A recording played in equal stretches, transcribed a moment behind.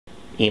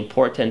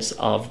importance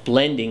of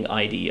blending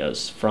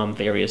ideas from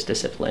various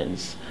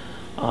disciplines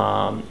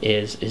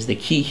is the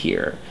key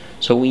here.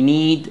 So we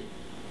need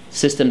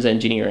systems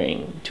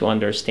engineering to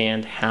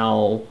understand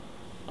how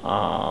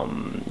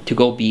to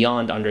go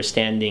beyond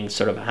understanding,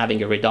 sort of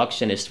having a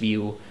reductionist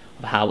view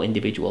of how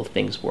individual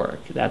things work.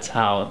 That's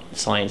how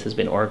science has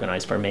been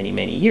organized for many,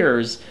 many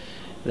years,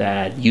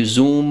 that you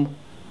zoom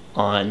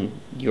on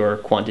your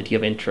quantity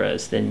of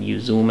interest, and you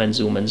zoom and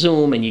zoom and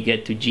zoom, and you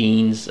get to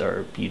genes,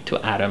 or to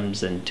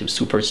atoms, and to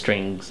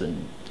superstrings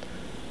and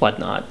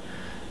whatnot,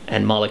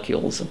 and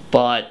molecules.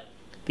 But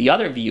the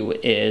other view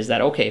is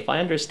that, okay, if I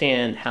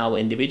understand how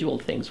individual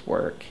things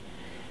work,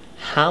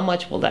 how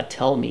much will that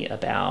tell me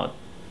about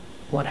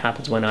what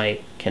happens when I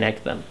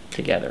connect them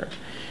together?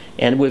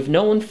 And we've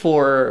known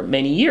for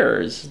many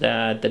years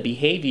that the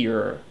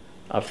behavior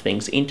of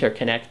things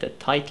interconnected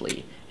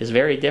tightly is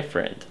very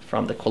different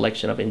from the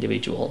collection of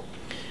individual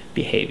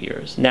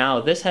behaviors. Now,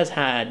 this has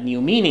had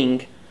new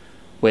meaning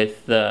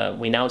with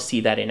we now see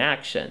that in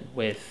action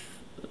with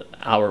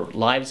our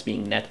lives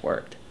being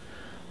networked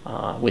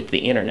with the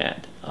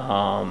internet,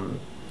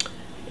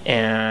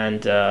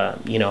 and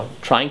you know,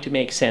 trying to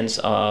make sense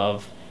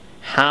of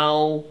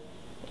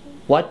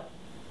what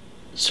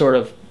sort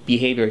of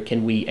behavior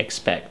can we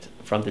expect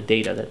from the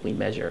data that we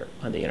measure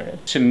on the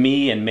internet. To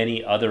me and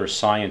many other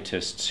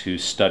scientists who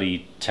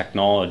study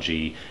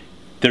technology,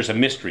 there's a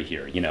mystery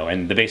here, you know,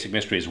 and the basic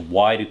mystery is,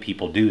 why do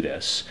people do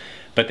this?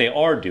 But they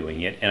are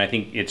doing it, and I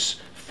think it's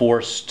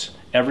forced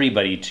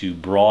everybody to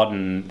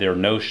broaden their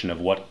notion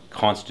of what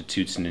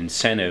constitutes an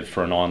incentive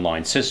for an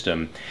online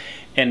system.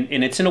 And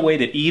it's in a way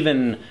that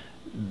even,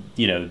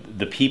 you know,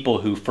 the people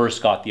who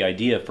first got the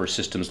idea for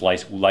systems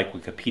like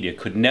Wikipedia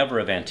could never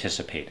have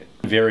anticipated.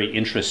 Very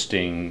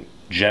interesting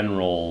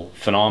general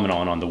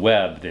phenomenon on the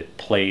web that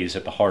plays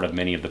at the heart of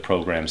many of the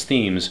program's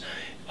themes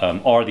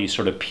are these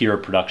sort of peer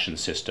production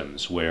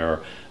systems,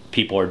 where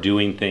people are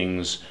doing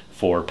things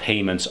for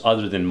payments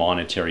other than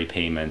monetary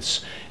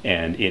payments,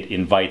 and it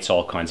invites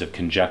all kinds of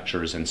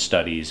conjectures and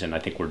studies, and I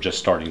think we're just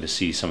starting to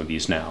see some of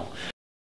these now.